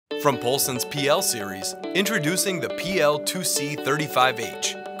From Polsen's PL series, introducing the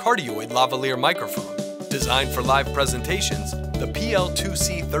PL-2C-35H Cardioid lavalier microphone. Designed for live presentations, the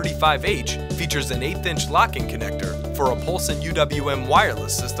PL-2C-35H features an 1/8-inch locking connector for a Polsen UWM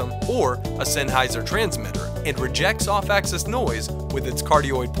wireless system or a Sennheiser transmitter and rejects off-axis noise with its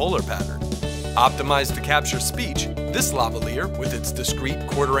cardioid polar pattern. Optimized to capture speech, this lavalier, with its discrete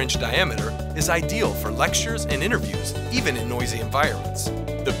 1/4-inch diameter, is ideal for lectures and interviews, even in noisy environments.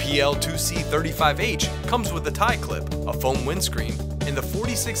 The PL-2C-35H comes with a tie clip, a foam windscreen, and the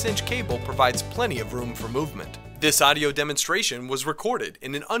 46-inch cable provides plenty of room for movement. This audio demonstration was recorded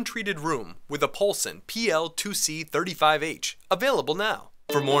in an untreated room with a Polsen PL-2C-35H, available now.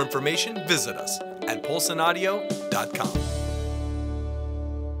 For more information, visit us at polsenaudio.com.